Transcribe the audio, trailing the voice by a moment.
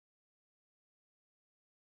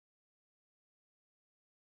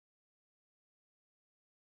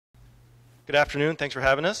Good afternoon. Thanks for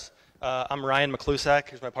having us. I'm Ryan McClusack.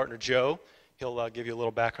 Here's my partner, Joe. He'll give you a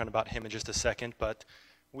little background about him in just a second. But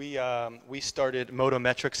we started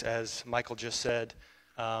Motometrix, as Michael just said,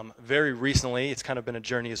 very recently. It's kind of been a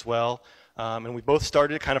journey as well. And we both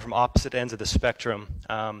started kind of from opposite ends of the spectrum.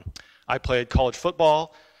 I played college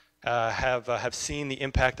football, have seen the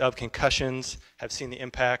impact of concussions, have seen the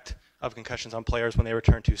impact of concussions on players when they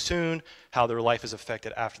return too soon, how their life is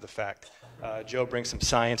affected after the fact. Joe brings some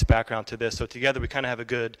science background to this, so together we kind of have a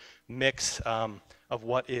good mix of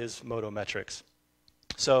what is Motometrix.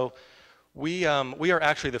 So we are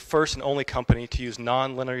actually the first and only company to use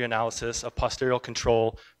nonlinear analysis of postural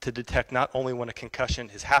control to detect not only when a concussion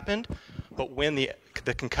has happened, but when the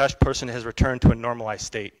concussed person has returned to a normalized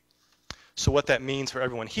state. So what that means for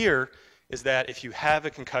everyone here is that if you have a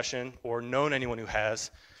concussion or known anyone who has,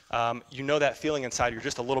 you know that feeling inside, you're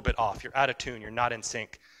just a little bit off, you're out of tune, you're not in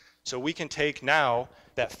sync. So we can take now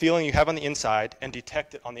that feeling you have on the inside and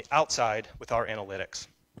detect it on the outside with our analytics.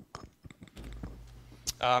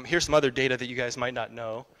 Here's some other data that you guys might not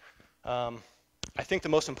know. I think the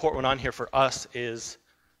most important one on here for us is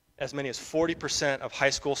as many as 40% of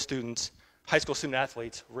high school student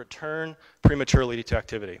athletes return prematurely to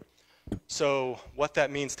activity. So what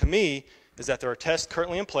that means to me is that there are tests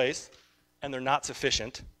currently in place and they're not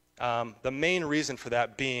sufficient. The main reason for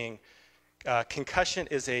that being concussion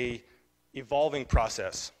is a evolving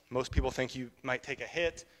process. Most people think you might take a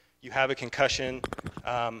hit, you have a concussion,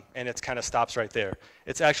 and it kind of stops right there.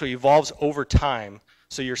 It actually evolves over time,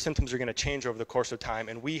 so your symptoms are going to change over the course of time,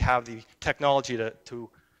 and we have the technology to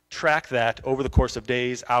track that over the course of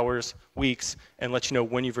days, hours, weeks, and let you know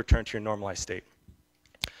when you've returned to your normalized state.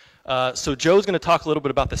 So Joe's going to talk a little bit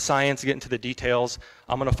about the science, get into the details.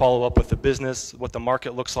 I'm going to follow up with the business, what the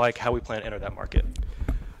market looks like, how we plan to enter that market.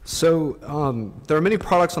 So there are many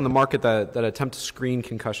products on the market that attempt to screen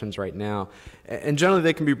concussions right now, and generally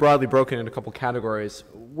they can be broadly broken into a couple categories.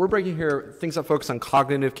 We're breaking here things that focus on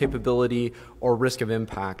cognitive capability or risk of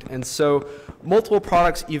impact. And so multiple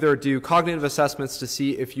products either do cognitive assessments to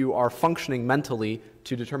see if you are functioning mentally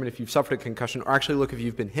to determine if you've suffered a concussion, or actually look if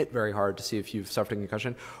you've been hit very hard to see if you've suffered a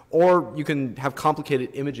concussion, or you can have complicated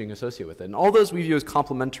imaging associated with it. And all those we view as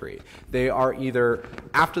complementary. They are either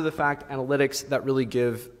after the fact analytics that really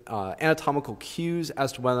give anatomical cues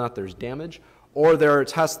as to whether or not there's damage, or there are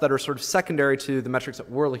tests that are sort of secondary to the metrics that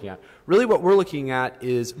we're looking at. Really what we're looking at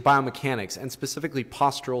is biomechanics, and specifically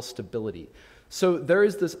postural stability. So there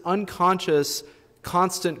is this unconscious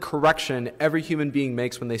constant correction every human being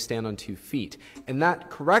makes when they stand on 2 feet. And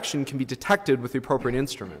that correction can be detected with the appropriate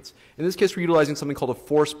instruments. In this case, we're utilizing something called a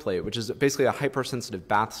force plate, which is basically a hypersensitive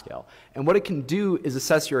bath scale. And what it can do is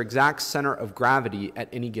assess your exact center of gravity at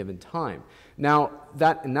any given time. Now,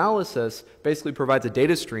 that analysis basically provides a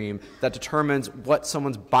data stream that determines what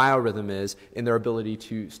someone's biorhythm is in their ability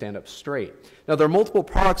to stand up straight. Now, there are multiple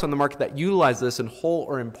products on the market that utilize this in whole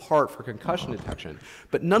or in part for concussion detection,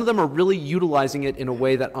 but none of them are really utilizing it in a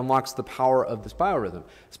way that unlocks the power of this biorhythm.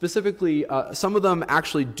 Specifically, some of them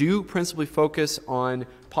actually do principally focus on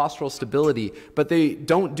postural stability, but they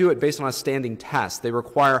don't do it based on a standing test. They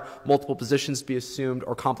require multiple positions to be assumed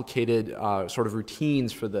or complicated sort of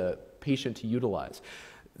routines for the patient to utilize.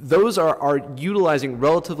 Those are utilizing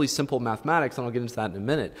relatively simple mathematics, and I'll get into that in a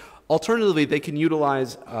minute. Alternatively, they can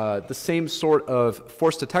utilize the same sort of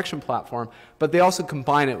force detection platform, but they also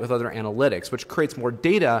combine it with other analytics, which creates more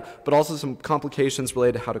data, but also some complications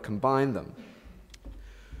related to how to combine them.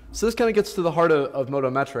 So this kind of gets to the heart of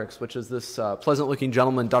Motometrix, which is this pleasant-looking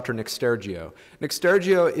gentleman, Dr. Nick Stergio. Nick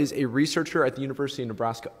Stergio is a researcher at the University of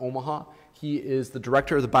Nebraska, Omaha. He is the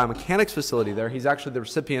director of the biomechanics facility there. He's actually the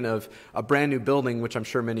recipient of a brand new building, which I'm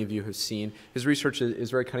sure many of you have seen. His research is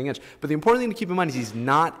very cutting edge. But the important thing to keep in mind is he's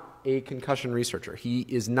not a concussion researcher. He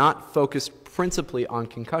is not focused principally on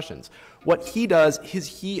concussions. What he does is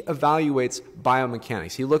he evaluates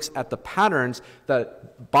biomechanics. He looks at the patterns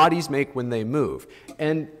that bodies make when they move.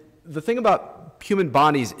 And the thing about human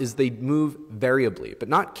bodies is they move variably, but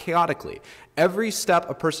not chaotically. Every step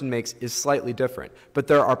a person makes is slightly different, but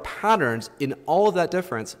there are patterns in all of that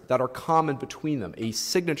difference that are common between them, a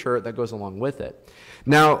signature that goes along with it.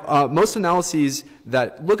 Now, most analyses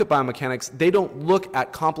that look at biomechanics, they don't look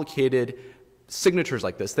at complicated signatures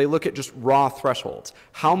like this. They look at just raw thresholds.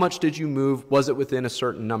 How much did you move? Was it within a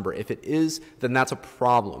certain number? If it is, then that's a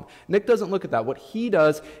problem. Nick doesn't look at that. What he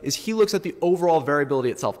does is he looks at the overall variability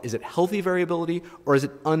itself. Is it healthy variability or is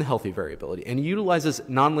it unhealthy variability? And he utilizes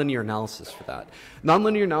nonlinear analysis for that.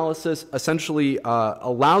 Nonlinear analysis essentially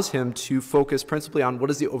allows him to focus principally on what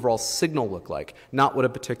does the overall signal look like, not what a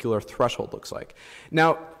particular threshold looks like.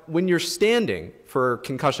 Now, when you're standing for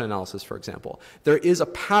concussion analysis, for example, there is a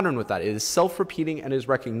pattern with that. It is self-repeating and is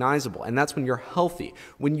recognizable, and that's when you're healthy.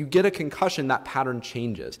 When you get a concussion, that pattern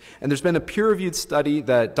changes. And there's been a peer-reviewed study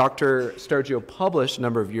that Dr. Stergio published a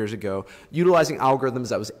number of years ago utilizing algorithms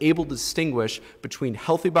that was able to distinguish between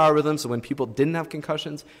healthy biorhythms, so when people didn't have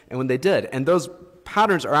concussions, and when they did. And those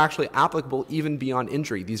patterns are actually applicable even beyond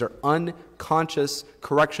injury. These are unconscious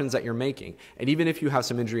corrections that you're making. And even if you have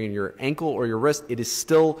some injury in your ankle or your wrist, it is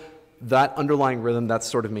still that underlying rhythm that's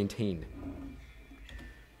sort of maintained.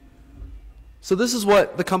 So this is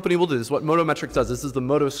what the company will do. This is what Motometrix does. This is the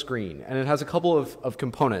Moto screen, and it has a couple of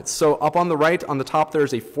components. So up on the right, on the top,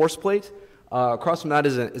 there's a force plate. Across from that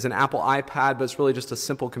is an Apple iPad, but it's really just a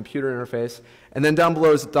simple computer interface. And then down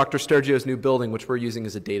below is Dr. Stergio's new building, which we're using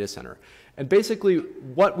as a data center. And basically,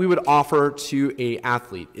 what we would offer to an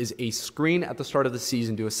athlete is a screen at the start of the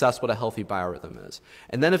season to assess what a healthy biorhythm is.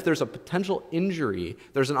 And then if there's a potential injury,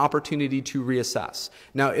 there's an opportunity to reassess.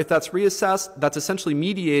 Now, if that's reassessed, that's essentially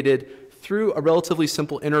mediated through a relatively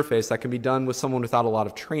simple interface that can be done with someone without a lot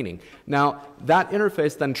of training. Now, that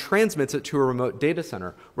interface then transmits it to a remote data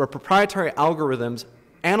center where proprietary algorithms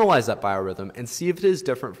analyze that biorhythm and see if it is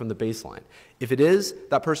different from the baseline. If it is,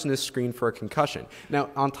 that person is screened for a concussion.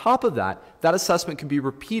 Now, on top of that, that assessment can be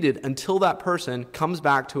repeated until that person comes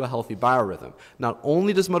back to a healthy biorhythm. Not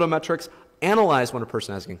only does Motometrix analyze when a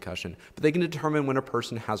person has a concussion, but they can determine when a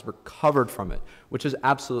person has recovered from it, which is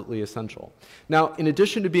absolutely essential. Now, in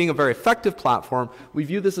addition to being a very effective platform, we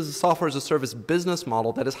view this as a software as a service business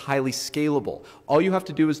model that is highly scalable. All you have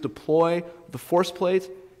to do is deploy the force plate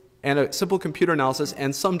and a simple computer analysis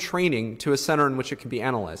and some training to a center in which it can be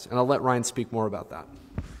analyzed. And I'll let Ryan speak more about that.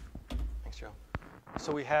 Thanks, Joe.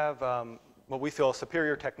 So we have what we feel is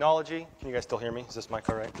superior technology. Can you guys still hear me? Is this mic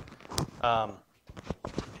all right?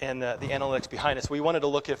 And the analytics behind us. We wanted to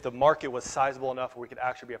look if the market was sizable enough where we could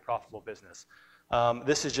actually be a profitable business.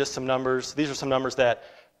 This is just some numbers. These are some numbers that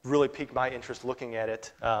really piqued my interest looking at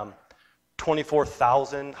it.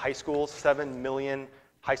 24,000 high schools, 7 million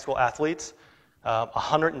high school athletes,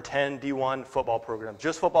 110 D1 football programs.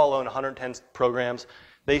 Just football alone, 110 programs.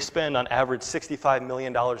 They spend on average $65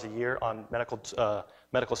 million a year on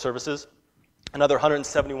medical services. Another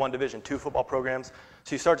 171 Division II football programs.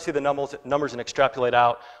 So you start to see the numbers and extrapolate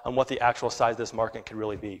out on what the actual size of this market could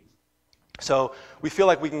really be. So we feel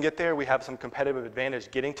like we can get there. We have some competitive advantage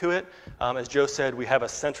getting to it. As Joe said, we have a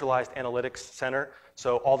centralized analytics center.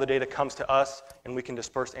 So all the data comes to us, and we can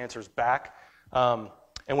disperse answers back.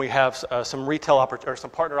 And we have some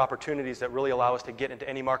some partner opportunities that really allow us to get into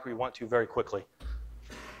any market we want to very quickly.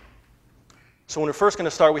 So when we're first going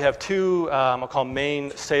to start, we have two, I'll call main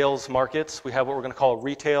sales markets. We have what we're going to call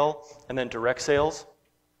retail and then direct sales.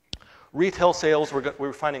 Retail sales,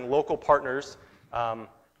 we're finding local partners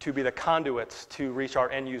to be the conduits to reach our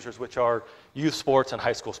end users, which are youth sports and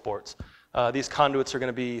high school sports. These conduits are going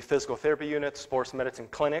to be physical therapy units, sports medicine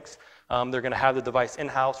clinics. They're going to have the device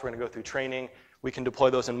in-house. We're going to go through training. We can deploy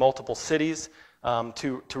those in multiple cities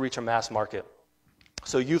to reach a mass market.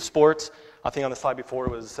 So youth sports, I think on the slide before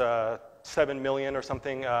it was 7 million or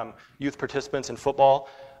something youth participants in football.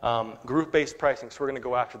 Group-based pricing, so we're going to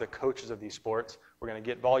go after the coaches of these sports. We're going to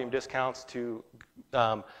get volume discounts for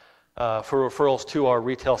referrals to our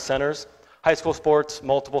retail centers. High school sports,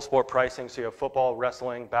 multiple sport pricing, so you have football,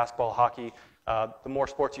 wrestling, basketball, hockey. The more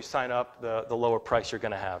sports you sign up, the lower price you're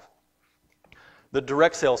going to have. The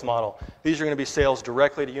direct sales model, these are going to be sales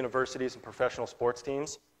directly to universities and professional sports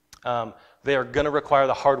teams. They are going to require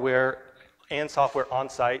the hardware and software on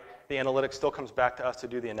site. The analytics still comes back to us to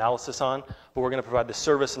do the analysis on, but we're going to provide the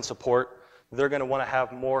service and support. They're going to want to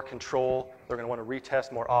have more control. They're going to want to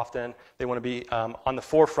retest more often. They want to be on the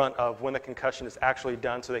forefront of when the concussion is actually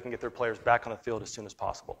done so they can get their players back on the field as soon as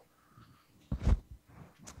possible.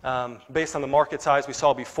 Based on the market size we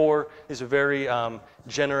saw before, these are very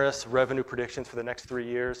generous revenue predictions for the next 3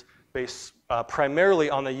 years, based primarily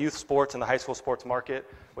on the youth sports and the high school sports market,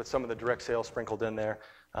 with some of the direct sales sprinkled in there.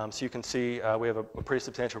 So you can see we have a pretty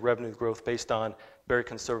substantial revenue growth based on very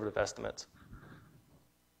conservative estimates.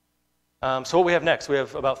 So what we have next, we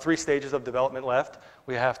have about 3 stages of development left.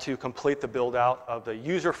 We have to complete the build out of the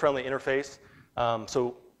user-friendly interface.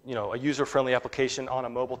 So, a user-friendly application on a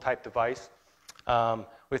mobile type device. We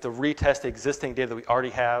have to retest the existing data that we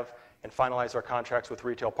already have and finalize our contracts with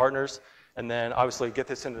retail partners. And then obviously get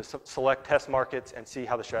this into select test markets and see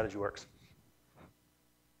how the strategy works.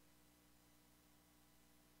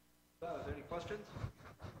 Is there any questions?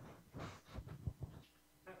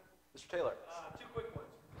 Mr. Taylor. 2 quick ones.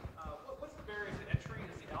 What's the barrier to entry?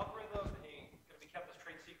 Is the algorithm going to be kept as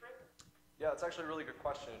trade secret? Yeah, that's actually a really good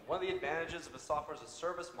question. One of the advantages of a software as a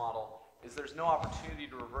service model is there's no opportunity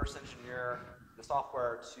to reverse engineer the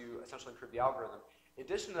software to essentially improve the algorithm. In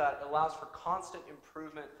addition to that, it allows for constant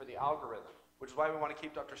improvement for the algorithm, which is why we want to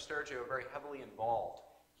keep Dr. Sturgio very heavily involved.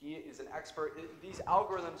 He is an expert. These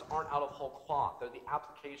algorithms aren't out of whole cloth. They're the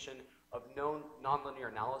application of known nonlinear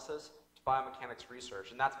analysis to biomechanics research,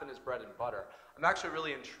 and that's been his bread and butter. I'm actually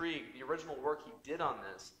really intrigued. The original work he did on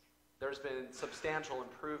this, there's been substantial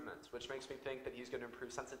improvements, which makes me think that he's going to improve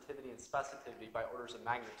sensitivity and specificity by orders of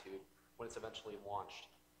magnitude when it's eventually launched.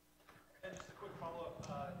 And just a quick follow-up.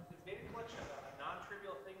 Is data collection a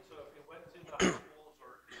non-trivial thing? So if it went to the high schools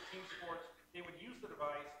or team sports, they would use the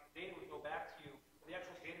device, data would go back to you. The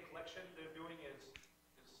actual data collection they're doing is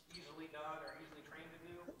easily done or easily trained to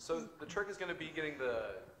do? So the trick is going to be getting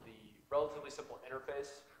the relatively simple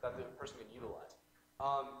interface that the person can utilize.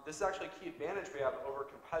 This is actually a key advantage we have over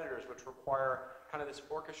competitors, which require kind of this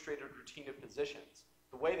orchestrated routine of positions.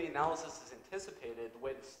 The way the analysis is anticipated, the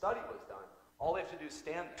way the study was done, all they have to do is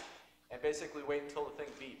stand there and basically wait until the thing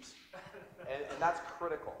beeps. And that's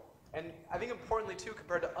critical. And I think importantly too,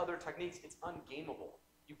 compared to other techniques, it's ungameable.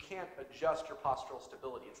 You can't adjust your postural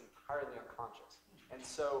stability. It's entirely unconscious. And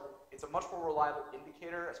so it's a much more reliable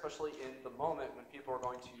indicator, especially in the moment when people are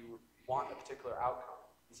going to want a particular outcome.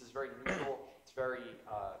 This is very neutral. It's very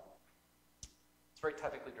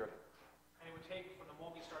technically driven. And it would take, from the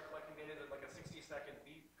moment you start collecting data, like a 60-second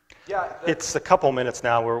beep? Yeah. It's a couple minutes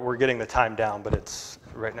now. We're getting the time down, but it's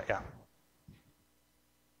right now, yeah.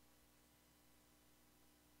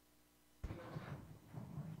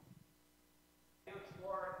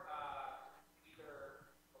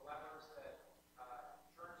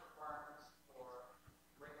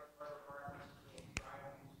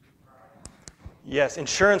 Yes,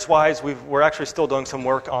 insurance-wise, we're actually still doing some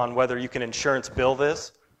work on whether you can insurance bill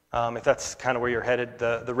this, if that's kind of where you're headed.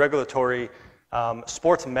 The regulatory,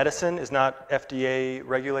 sports medicine is not FDA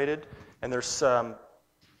regulated, and there's some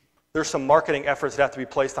marketing efforts that have to be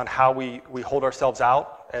placed on how we hold ourselves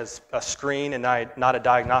out as a screen and not a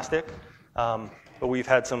diagnostic. But we've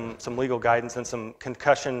had some legal guidance and some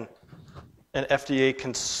concussion and FDA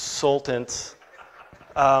consultants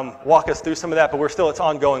walk us through some of that, but it's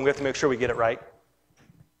ongoing. We have to make sure we get it right.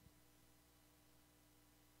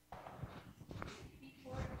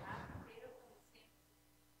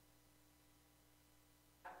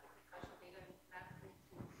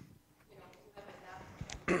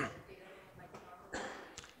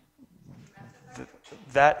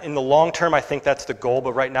 That, in the long term, I think that's the goal,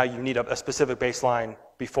 but right now you need a specific baseline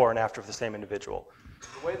before and after of the same individual.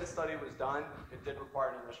 The way the study was done, it did require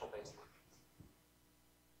an initial baseline.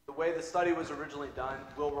 The way the study was originally done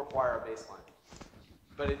will require a baseline.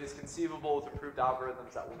 But it is conceivable with improved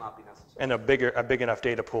algorithms that will not be necessary. And a big enough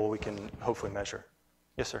data pool we can hopefully measure.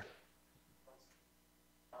 Yes, sir.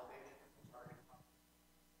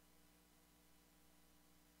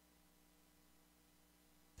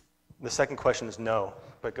 The second question is no,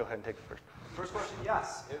 but go ahead and take it first. First question,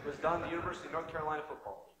 yes. It was done at the University of North Carolina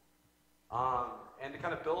football. And to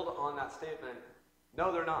kind of build on that statement,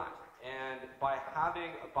 no, they're not. And by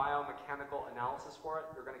having a biomechanical analysis for it,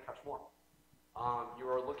 you're going to catch more. You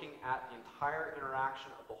are looking at the entire interaction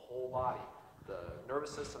of the whole body, the nervous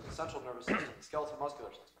system, the central nervous system, the skeletal muscular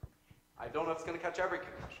system. I don't know if it's going to catch every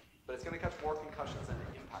concussion, but it's going to catch more concussions than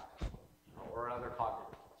an impact or another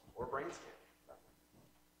cognitive or brain scan.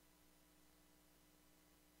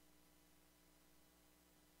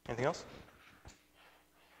 Anything else?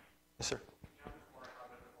 Yes, sir.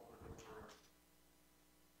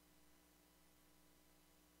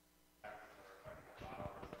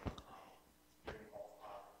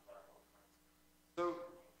 So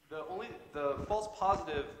the false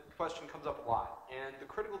positive question comes up a lot, and the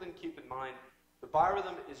critical thing to keep in mind, the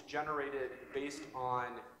biorhythm is generated based on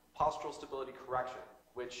postural stability correction,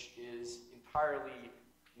 which is entirely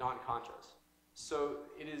non-conscious. So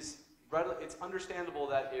it's understandable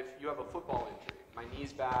that if you have a football injury, my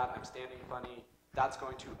knee's bad, I'm standing funny, that's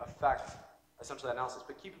going to affect essentially that analysis.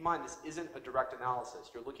 But keep in mind, this isn't a direct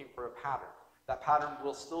analysis. You're looking for a pattern. That pattern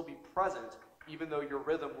will still be present, even though your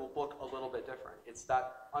rhythm will look a little bit different. It's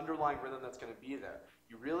that underlying rhythm that's going to be there.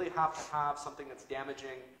 You really have to have something that's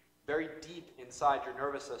damaging very deep inside your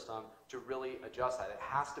nervous system to really adjust that. It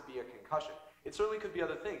has to be a concussion. It certainly could be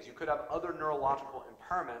other things. You could have other neurological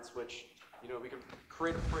impairments, which we can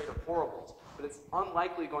create a parade of horribles, but it's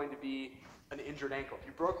unlikely going to be an injured ankle. If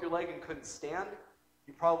you broke your leg and couldn't stand,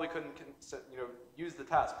 you probably couldn't use the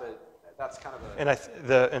test, but that's kind of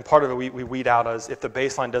a... And part of it we weed out as if the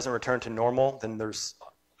baseline doesn't return to normal, then there's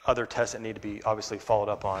other tests that need to be obviously followed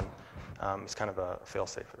up on. It's kind of a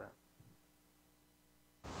fail-safe for that.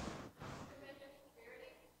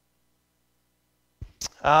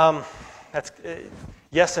 That's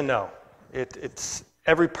yes and no. It's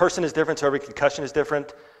every person is different, so every concussion is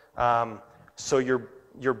different. So your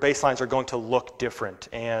baselines are going to look different.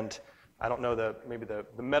 And I don't know maybe the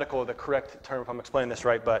medical, the correct term if I'm explaining this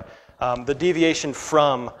right, but the deviation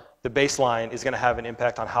from the baseline is going to have an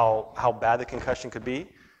impact on how bad the concussion could be.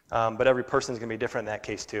 But every person is going to be different in that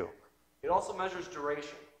case too. It also measures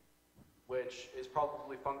duration, which is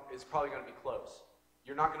probably going to be close.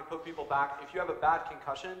 You're not going to put people back. If you have a bad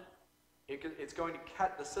concussion, it's going to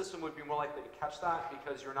catch, the system would be more likely to catch that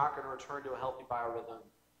because you're not going to return to a healthy biorhythm,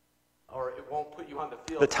 or it won't put you on the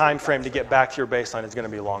field. The time frame to get back to your baseline is going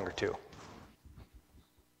to be longer too.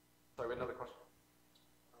 Sorry, another question.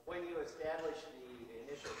 When you establish the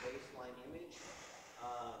initial baseline image,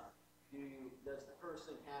 does the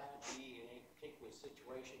person have to be in a particular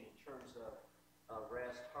situation in terms of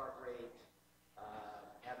rest, heart rate,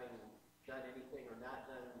 having done anything or not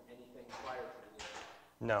done anything prior to the injury?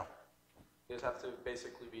 No. They just have to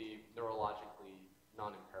basically be neurologically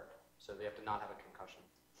non-impaired, so they have to not have a concussion.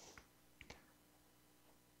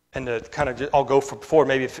 And to kind of, I'll go forward,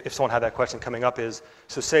 maybe if someone had that question coming up is,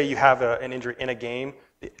 so say you have an injury in a game,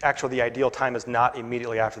 the ideal time is not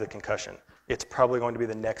immediately after the concussion. It's probably going to be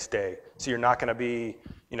the next day. So you're not going to be,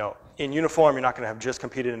 in uniform, you're not going to have just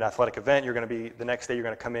competed in an athletic event, you're going to be, the next day you're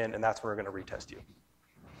going to come in and that's when we're going to retest you.